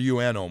 for you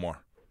and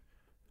Omar.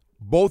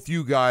 Both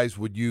you guys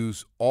would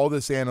use all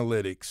this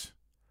analytics.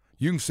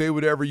 You can say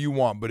whatever you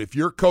want, but if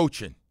you're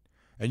coaching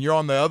and you're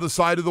on the other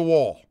side of the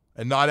wall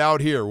and not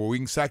out here where we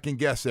can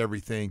second-guess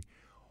everything,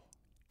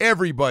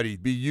 everybody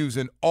be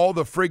using all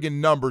the friggin'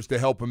 numbers to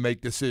help them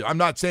make decisions. I'm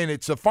not saying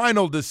it's a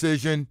final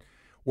decision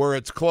where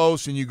it's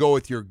close and you go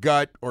with your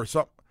gut or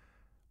something.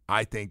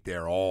 I think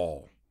they're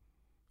all.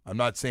 I'm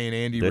not saying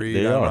Andy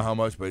Reid, I don't know how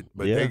much, but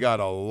they got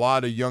a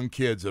lot of young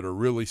kids that are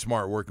really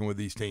smart working with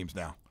these teams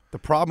now. The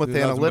problem with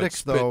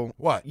analytics, though,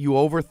 you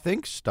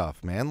overthink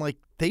stuff, man. Like,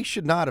 they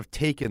should not have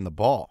taken the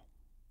ball.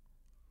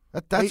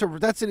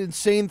 That's an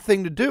insane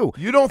thing to do.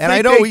 You don't? And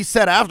I know he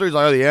said after, he's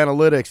like, "Oh, the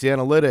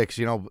analytics."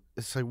 You know,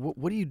 it's like,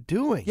 what are you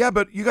doing? Yeah,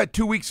 but you got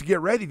 2 weeks to get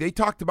ready. They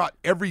talked about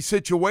every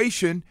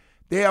situation.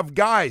 They have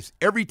guys.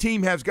 Every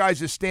team has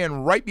guys that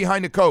stand right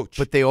behind the coach.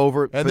 But their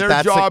job is to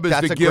give them.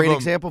 That's a great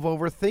example of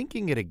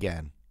overthinking it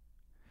again.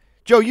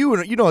 Joe, you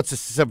know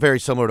it's very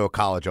similar to a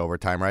college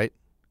overtime, right?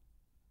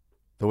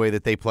 The way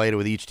that they played it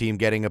with each team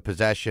getting a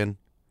possession,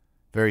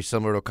 very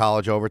similar to a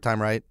college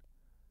overtime, right?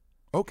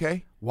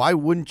 Okay. Why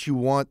wouldn't you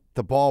want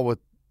the ball with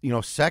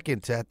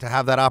second to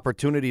have that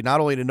opportunity,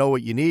 not only to know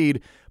what you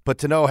need, but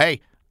to know,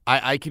 hey,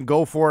 I can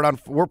go for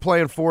it we're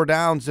playing 4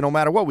 downs, and no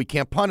matter what, we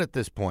can't punt at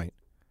this point.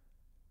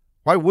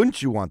 Why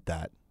wouldn't you want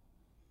that?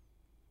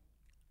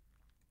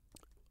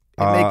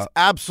 It makes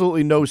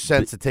absolutely no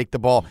sense to take the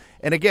ball.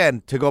 And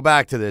again, to go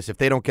back to this, if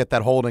they don't get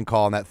that holding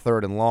call on that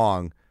 3rd and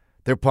long,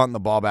 they're punting the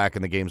ball back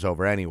and the game's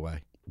over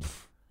anyway.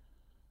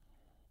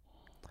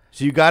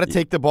 So you got to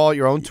take the ball at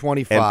your own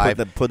 25,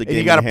 and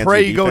you got to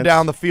pray you go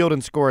down the field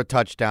and score a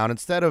touchdown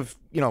instead of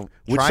trying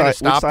to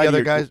stop the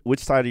other guys. Which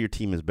side of your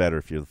team is better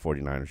if you're the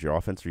 49ers, your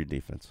offense or your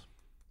defense?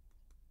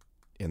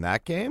 In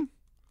that game?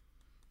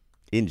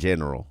 In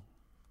general.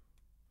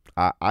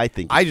 I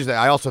think.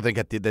 I also think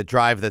at the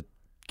drive that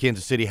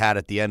Kansas City had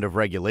at the end of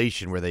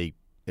regulation where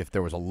if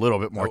there was a little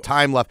bit more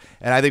time left,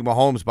 and I think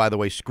Mahomes, by the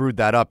way, screwed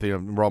that up.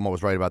 Romo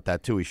was right about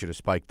that too. He should have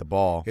spiked the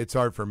ball. It's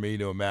hard for me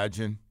to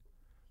imagine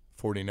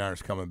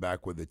 49ers coming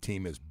back with a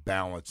team as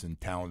balanced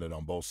and talented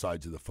on both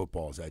sides of the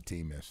football as that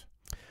team is.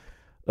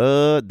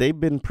 They've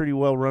been pretty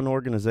well-run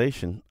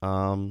organization.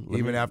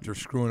 Even after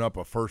screwing up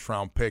a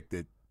first-round pick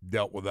that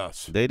dealt with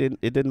us.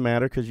 It didn't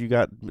matter because you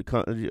got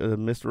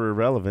Mr.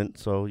 Irrelevant,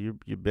 so you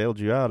bailed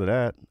you out of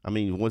that. I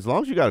mean, as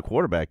long as you got a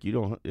quarterback,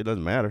 it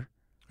doesn't matter.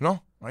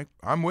 No,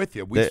 I'm with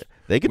you.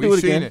 They could do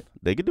it again.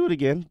 They could do it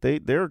again.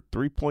 They're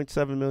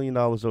 $3.7 million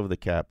over the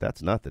cap.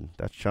 That's nothing.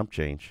 That's chump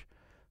change.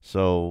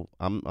 So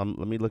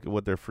let me look at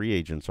what their free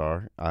agents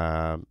are.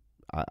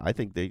 I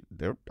think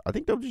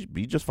they'll just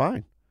be just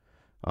fine.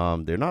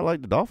 They're not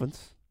like the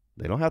Dolphins.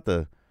 They don't have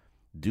to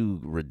do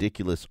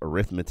ridiculous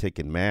arithmetic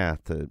and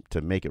math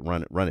to make it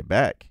run it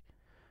back.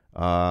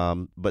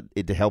 But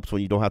it helps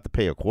when you don't have to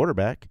pay a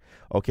quarterback.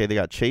 Okay, they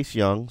got Chase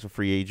Young's a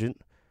free agent.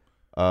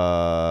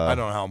 I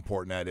don't know how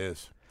important that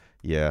is.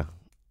 Yeah.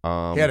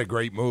 He had a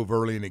great move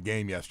early in the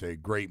game yesterday.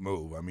 Great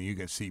move. I mean, you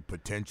can see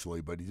potentially,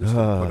 but he just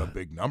didn't put up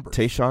big numbers.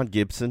 Tayshaun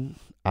Gibson,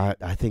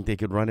 I think they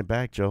could run it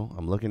back, Joe.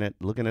 I'm looking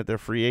at their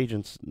free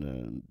agents.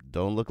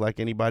 Don't look like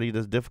anybody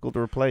that's difficult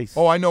to replace.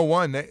 Oh, I know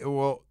one.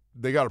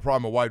 They got a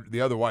problem. The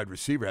other wide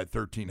receiver had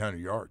 1,300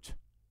 yards.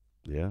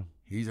 Yeah.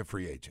 He's a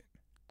free agent,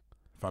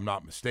 if I'm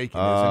not mistaken,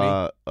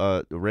 isn't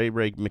he? Ray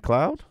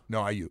McLeod?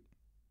 No, Ayuk.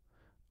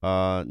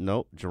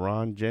 Nope.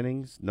 Jerron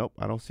Jennings? Nope.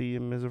 I don't see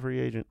him as a free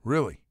agent.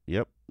 Really?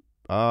 Yep.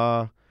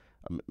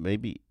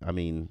 Maybe. I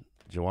mean,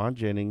 Jerron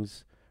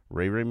Jennings,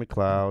 Ray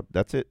McLeod.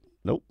 That's it.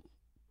 Nope.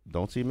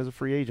 Don't see him as a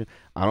free agent.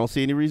 I don't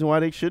see any reason why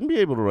they shouldn't be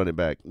able to run it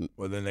back.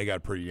 Well, then they got a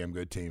pretty damn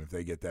good team if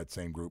they get that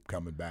same group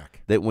coming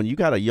back. That when you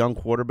got a young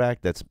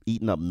quarterback that's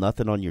eating up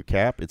nothing on your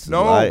cap, it's a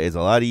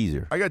lot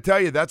easier. I got to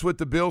tell you, that's what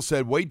the bill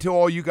said. Wait till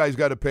all you guys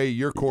got to pay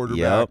your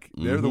quarterback.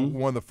 Yep. They're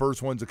one of the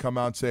first ones to come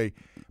out and say,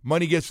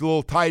 money gets a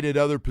little tight at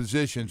other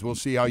positions. We'll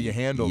see how you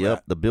handle that.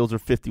 Yep, the Bills are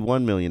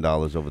 $51 million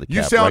over the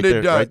cap.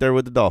 Right there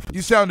with the Dolphins.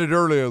 You sounded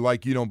earlier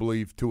like you don't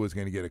believe Tua's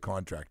going to get a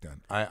contract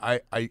done. I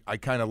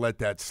kind of let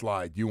that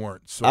slide. You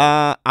weren't so.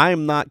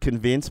 I'm not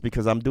convinced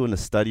because I'm doing a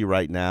study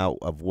right now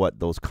of what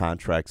those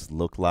contracts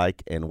look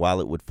like, and while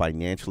it would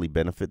financially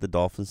benefit the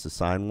Dolphins to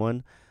sign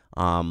one,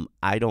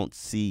 I don't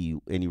see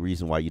any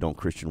reason why you don't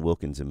Christian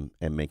Wilkins and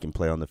make him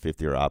play on the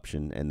 5th-year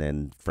option and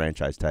then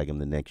franchise tag him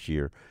the next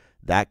year.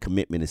 That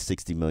commitment is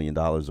 $60 million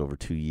over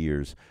 2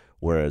 years.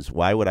 Whereas,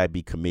 why would I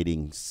be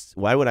committing?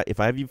 If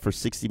I have you for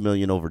 $60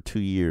 million over 2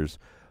 years?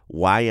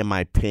 Why am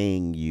I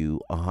paying you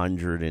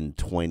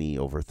 $120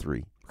 over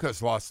 3?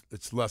 Because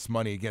it's less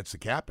money against the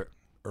cap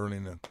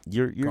earning the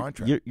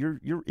contract.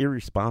 You're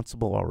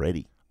irresponsible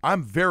already.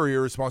 I'm very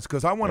irresponsible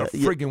because I want to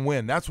friggin'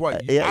 win. That's why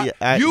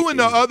you and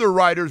the other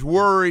writers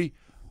worry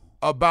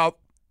about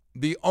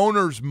the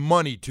owner's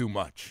money too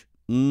much.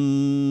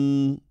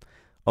 Okay.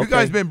 You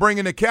guys been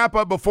bringing the cap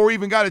up before we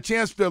even got a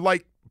chance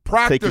to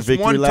practice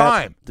one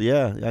time.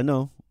 Yeah, I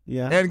know.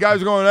 Yeah, and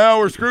guys are going,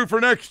 we're screwed for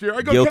next year.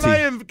 I go,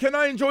 Guilty. can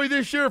I enjoy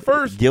this year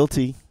first?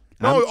 Guilty.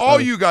 No, all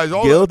you guys,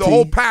 the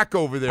whole pack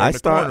over there. I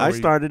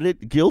started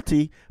it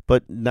guilty,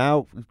 but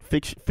now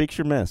fix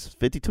your mess.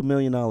 $52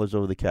 million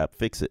over the cap.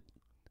 Fix it.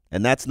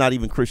 And that's not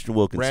even Christian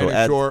Wilkins.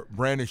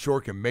 Brandon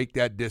Shore can make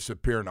that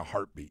disappear in a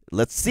heartbeat.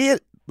 Let's see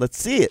it.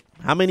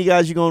 How many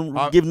guys you going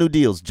to give new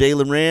deals?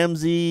 Jalen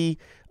Ramsey,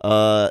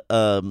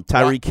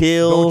 Tyreek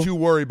Hill. Don't you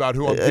worry about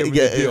who I'm giving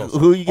you deals.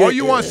 All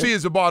you want to see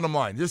is the bottom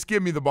line. Just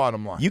give me the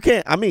bottom line. You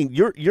can't. I mean,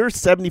 you're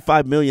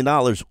 $75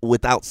 million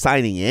without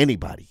signing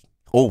anybody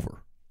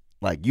over.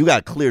 Like, you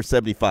got to clear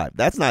 75.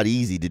 That's not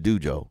easy to do,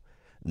 Joe.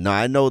 Now,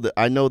 I know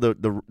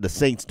the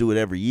Saints do it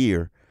every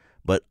year,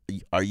 but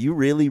are you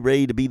really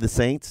ready to be the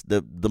Saints,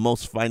 the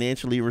most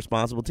financially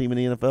responsible team in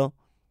the NFL?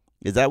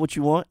 Is that what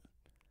you want?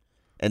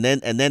 And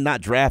then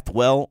not draft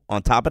well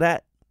on top of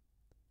that?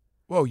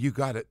 Well, you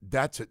got it.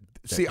 That's it.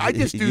 See, I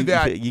just do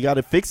that. You got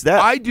to fix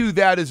that. I do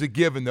that as a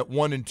given that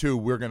 1 and 2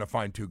 we're going to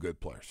find 2 good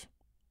players.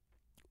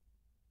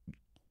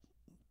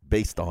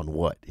 Based on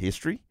what?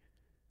 History?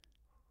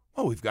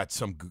 Oh, we've got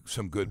some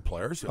good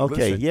players.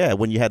 Okay, Listen, yeah,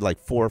 when you had like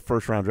 4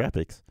 first-round draft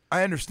picks.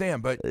 I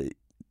understand, but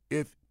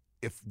if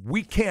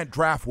we can't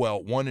draft well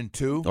at 1 and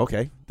 2,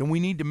 okay, then we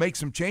need to make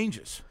some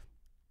changes.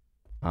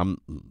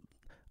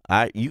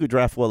 You could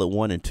draft well at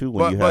 1 and 2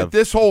 But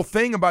this whole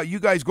thing about you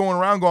guys going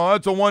around going,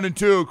 it's a 1 and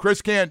 2.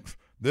 Chris can't.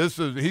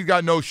 He's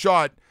got no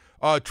shot.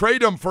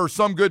 Trade him for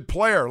some good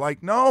player.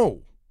 Like,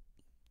 no,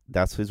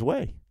 that's his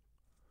way.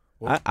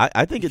 Well,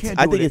 I think it's.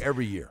 I think it's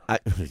every year.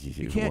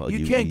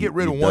 You can't get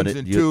rid of 1s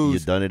and 2s.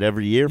 You've done it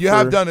every year. You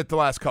have done it the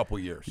last couple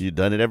of years. You've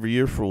done it every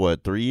year for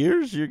what, 3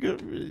 years? You're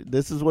good.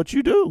 This is what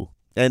you do.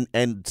 And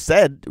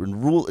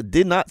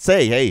did not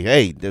say,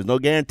 hey, there's no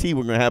guarantee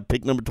we're going to have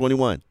pick number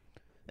 21.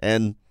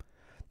 And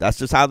that's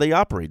just how they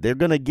operate. They're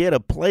going to get a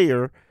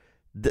player.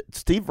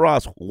 Steve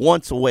Ross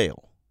wants a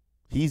whale.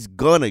 He's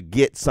going to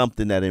get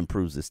something that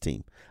improves this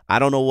team. I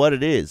don't know what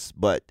it is,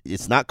 but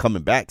it's not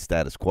coming back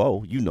status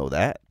quo. You know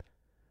that.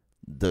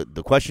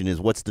 The question is,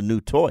 what's the new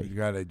toy? You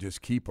got to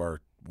just keep our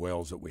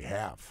whales that we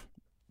have.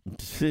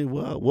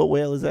 Well, what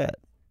whale is that?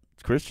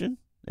 It's Christian?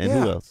 And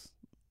who else?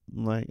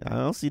 Like, I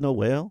don't see no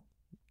whale.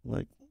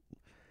 Like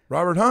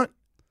Robert Hunt?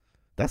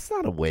 That's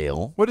not a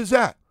whale. What is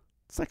that?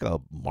 It's like a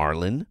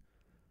marlin.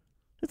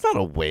 It's not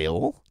a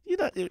whale.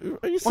 Are you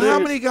serious? Well, how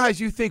many guys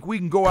do you think we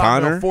can go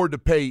out and afford to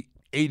pay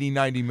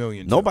 $80-90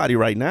 million to? Nobody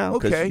right now,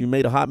 because you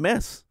made a hot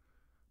mess.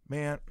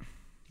 Man.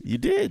 You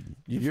did.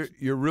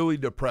 You're really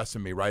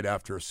depressing me right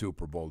after a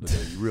Super Bowl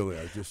today. You really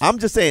are. I'm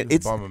just saying,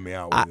 it's bumming me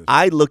out with this.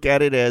 I look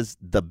at it as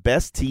the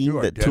best team you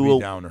are that Debbie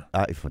Downer.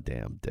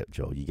 Damn,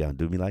 Joe, you gotta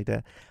do me like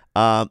that.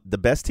 The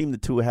best team the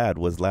Tua had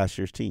was last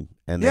year's team,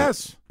 and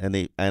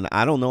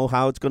I don't know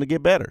how it's going to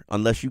get better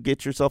unless you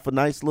get yourself a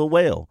nice little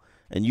whale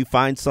and you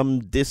find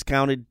some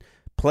discounted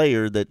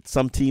player that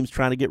some team's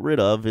trying to get rid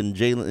of, and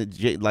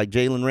like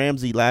Jalen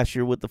Ramsey last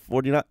year with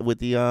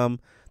the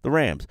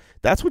Rams.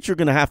 That's what you're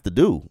going to have to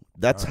do.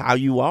 That's how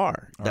you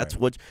are. That's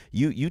what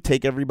you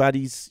take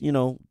everybody's,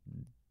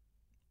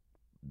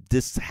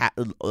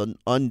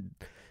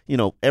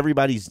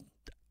 everybody's,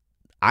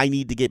 I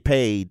need to get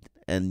paid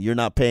and you're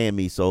not paying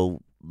me,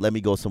 so let me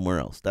go somewhere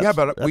else. That's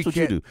what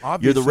you do.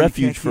 You're the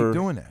refuge for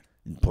doing that.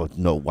 But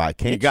no, why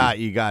can't you?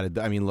 You got it.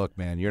 I mean, look,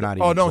 man, you're not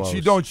even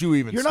close. Don't you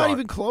even You're start. not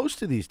even close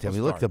to these teams. I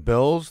mean, look, the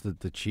Bills,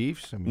 the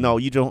Chiefs. I mean, no,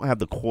 you don't have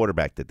the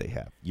quarterback that they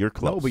have. You're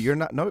close. No, but you're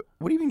not. No,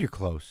 what do you mean you're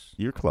close?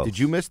 You're close. Did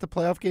you miss the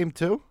playoff game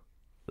too?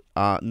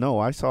 No,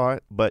 I saw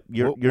it, but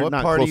you're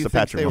not part close to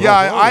Patrick Mahomes.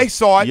 Yeah, I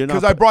saw it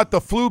because I brought the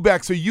flu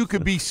back so you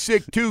could be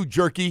sick too,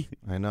 jerky.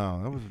 I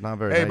know. That was not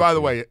very Hey, nice by the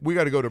way, we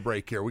got to go to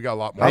break here. We got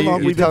a lot more. How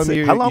long we been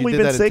sick? How long we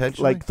been sick?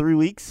 Like 3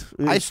 weeks?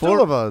 I still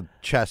have a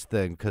chest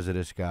thing because of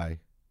this guy.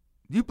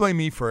 You blame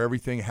me for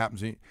everything that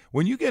happens.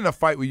 When you get in a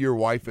fight with your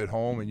wife at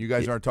home and you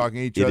guys aren't talking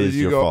to each other,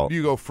 you go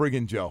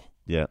friggin' Joe.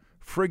 Yeah.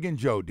 Friggin'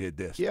 Joe did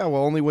this. Yeah,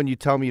 well, only when you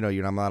tell me,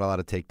 I'm not allowed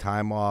to take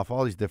time off,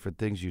 all these different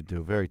things you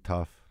do. Very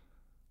tough.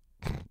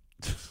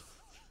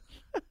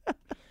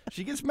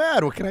 She gets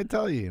mad. What can I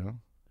tell you?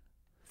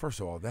 First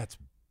of all,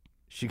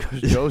 she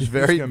goes. Joe's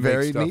very,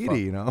 very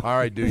needy. All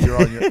right, dude,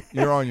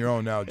 you're on your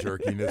own now,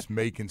 jerky. Just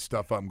making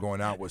stuff up and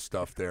going out with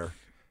stuff there.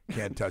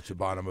 Can't touch the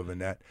bottom of a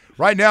net.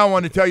 Right now, I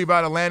want to tell you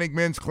about Atlantic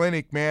Men's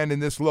Clinic, man,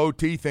 and this low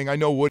T thing. I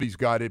know Woody's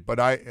got it, but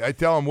I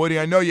tell him, Woody,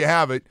 I know you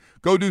have it.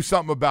 Go do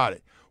something about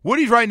it.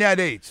 Woody's right in that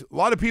age. A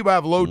lot of people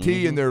have low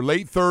T in their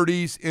late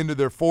 30s, into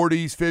their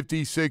 40s,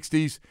 50s,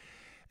 60s.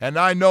 And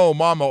I know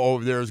Mama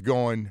over there is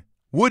going,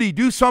 Woody,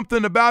 do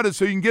something about it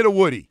so you can get a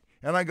Woody.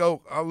 And I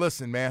go,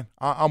 listen, man,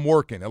 I'm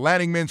working.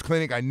 Atlantic Men's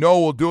Clinic, I know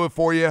will do it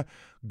for you.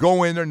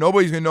 Go in there.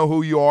 Nobody's going to know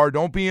who you are.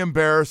 Don't be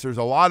embarrassed. There's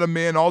a lot of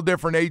men, all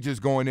different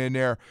ages going in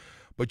there.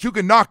 But you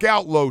can knock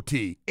out low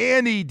T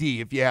and ED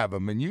if you have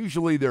them. And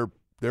usually they're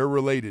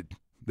related.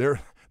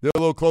 They're a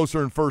little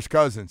closer than first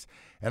cousins.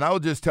 And I will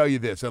just tell you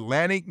this.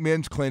 Atlantic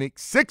Men's Clinic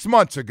 6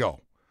 months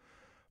ago.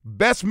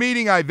 Best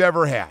meeting I've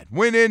ever had.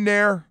 Went in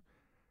there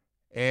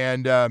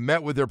and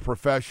met with their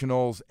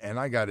professionals. And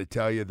I got to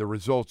tell you, the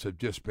results have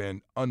just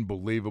been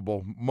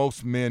unbelievable.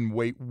 Most men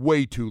wait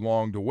way too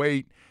long to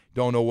wait.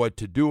 don't know what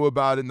to do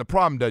about it, and the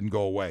problem doesn't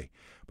go away.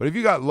 But if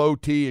you got low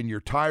T and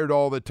you're tired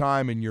all the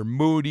time and you're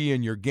moody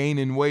and you're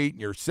gaining weight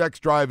and your sex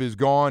drive is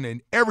gone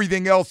and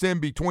everything else in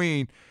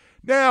between,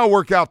 now I'll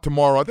work out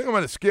tomorrow. I think I'm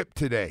going to skip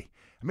today.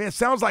 I mean, it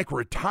sounds like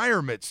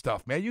retirement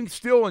stuff, man. You can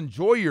still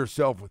enjoy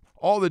yourself with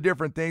all the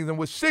different things. And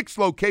with 6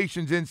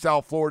 locations in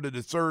South Florida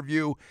to serve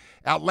you,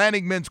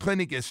 Atlantic Men's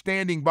Clinic is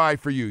standing by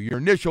for you. Your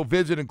initial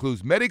visit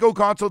includes medical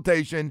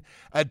consultation,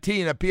 a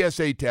T, and a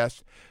PSA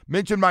test.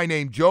 Mention my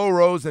name, Joe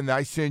Rose, and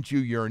I sent you.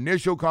 Your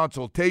initial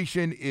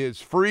consultation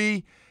is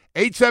free.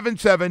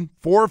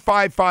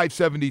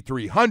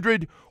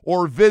 877-455-7300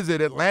 or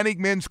visit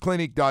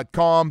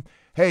AtlanticMen'sClinic.com.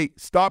 Hey,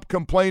 stop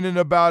complaining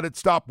about it,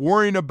 stop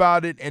worrying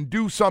about it, and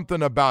do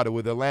something about it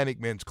with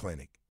Atlantic Men's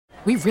Clinic.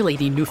 We really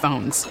need new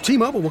phones.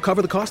 T-Mobile will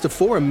cover the cost of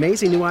 4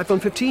 amazing new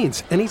iPhone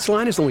 15s, and each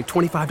line is only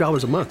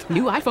 $25 a month.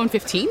 New iPhone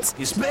 15s?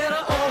 It's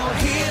better over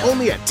here.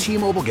 Only at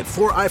T-Mobile, get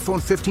 4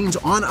 iPhone 15s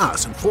on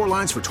us and 4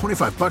 lines for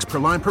 $25 per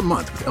line per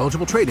month with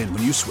eligible trade-in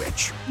when you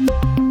switch.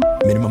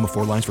 Minimum of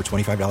 4 lines for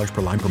 $25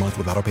 per line per month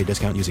with autopay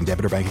discount using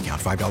debit or bank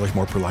account. $5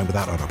 more per line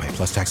without autopay,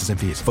 plus taxes and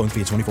fees. Phone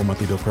fee at 24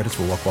 monthly bill credits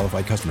for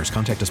well-qualified customers.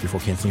 Contact us before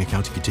canceling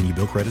account to continue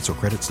bill credits or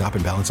credit stop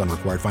and balance on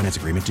required finance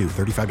agreement due.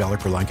 $35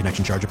 per line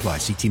connection charge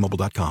applies. See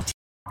T-Mobile.com.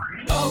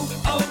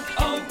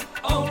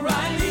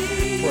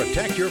 O'Reilly.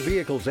 Protect your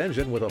vehicle's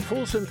engine with a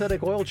full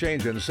synthetic oil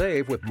change and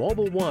save with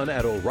Mobil 1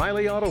 at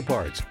O'Reilly Auto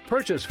Parts.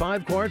 Purchase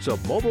 5 quarts of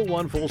Mobil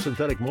 1 full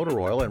synthetic motor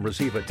oil and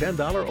receive a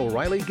 $10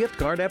 O'Reilly gift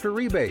card after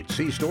rebate.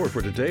 See store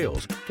for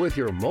details. With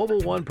your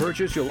Mobil 1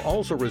 purchase, you'll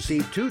also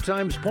receive 2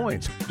 times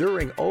points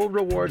during O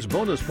Rewards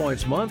Bonus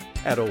Points Month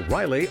at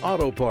O'Reilly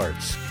Auto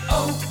Parts.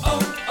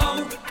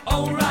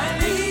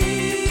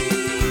 O'Reilly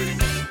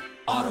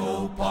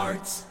Auto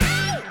Parts.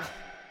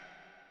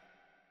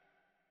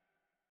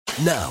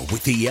 Now,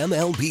 with the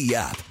MLB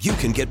app, you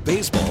can get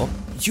baseball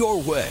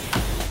your way.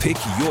 Pick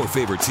your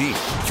favorite team,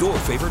 your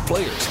favorite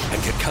players,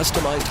 and get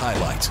customized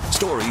highlights,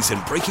 stories,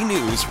 and breaking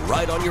news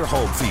right on your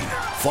home feed.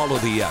 Follow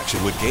the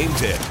action with Game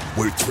Day,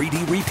 where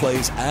 3D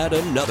replays add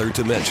another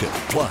dimension.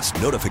 Plus,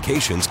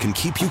 notifications can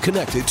keep you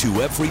connected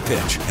to every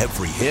pitch,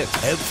 every hit,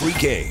 every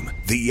game.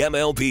 The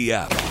MLB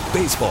app.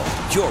 Baseball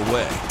your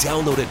way.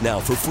 Download it now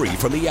for free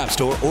from the App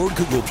Store or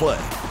Google Play.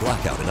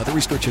 Blackout and other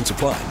restrictions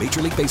apply.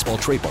 Major League Baseball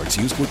trademarks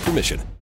used with permission.